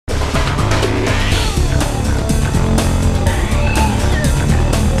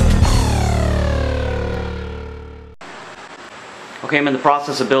Okay, I'm in the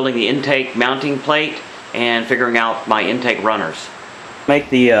process of building the intake mounting plate and figuring out my intake runners. Make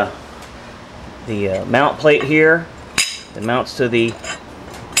the mount plate here that mounts to the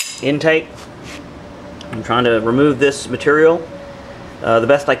intake. I'm trying to remove this material the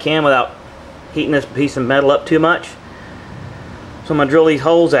best I can without heating this piece of metal up too much. So I'm going to drill these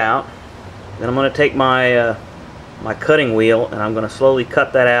holes out. Then I'm going to take my my cutting wheel and I'm going to slowly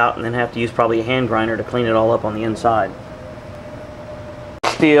cut that out, and then have to use probably a hand grinder to clean it all up on the inside.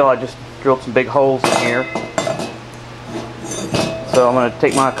 Steel, I just drilled some big holes in here. So I'm going to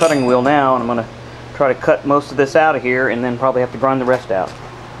take my cutting wheel now and I'm going to try to cut most of this out of here, and then probably have to grind the rest out.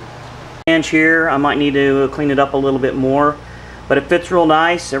 Hinge here, I might need to clean it up a little bit more, but it fits real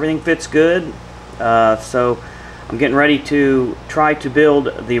nice. Everything fits good. So I'm getting ready to try to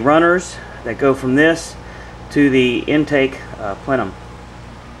build the runners that go from this to the intake plenum.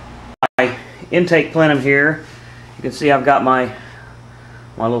 My intake plenum here, you can see I've got my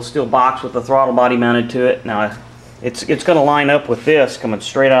little steel box with the throttle body mounted to it. Now it's going to line up with this coming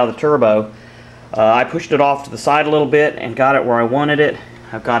straight out of the turbo. I pushed it off to the side a little bit and got it where I wanted it.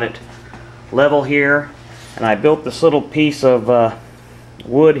 I've got it level here, and I built this little piece of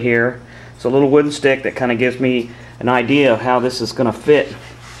wood here. It's a little wooden stick that kind of gives me an idea of how this is going to fit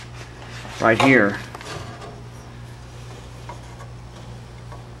right here.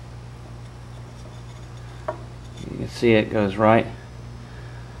 You can see it goes right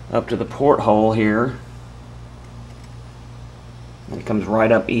up to the porthole here. And it comes right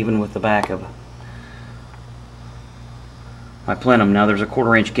up even with the back of my plenum. Now there's a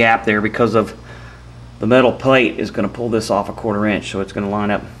 1/4 inch gap there because of the metal plate is going to pull this off a 1/4 inch, so it's going to line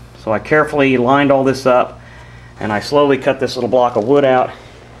up. So I carefully lined all this up, and I slowly cut this little block of wood out,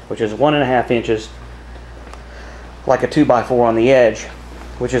 which is 1.5 inches, like a 2x4 on the edge,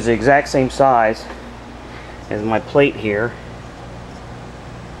 which is the exact same size as my plate here.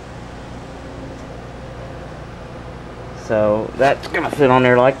 So that's going to fit on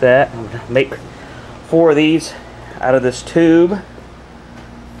there like that. I'm going to make 4 of these out of this tube.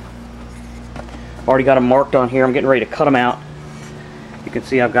 Already got them marked on here. I'm getting ready to cut them out. You can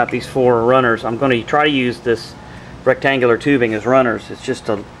see I've got these 4 runners. I'm going to try to use this rectangular tubing as runners. It's just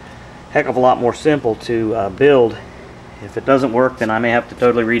a heck of a lot more simple to build. If it doesn't work, then I may have to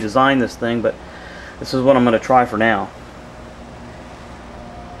totally redesign this thing, but this is what I'm going to try for now.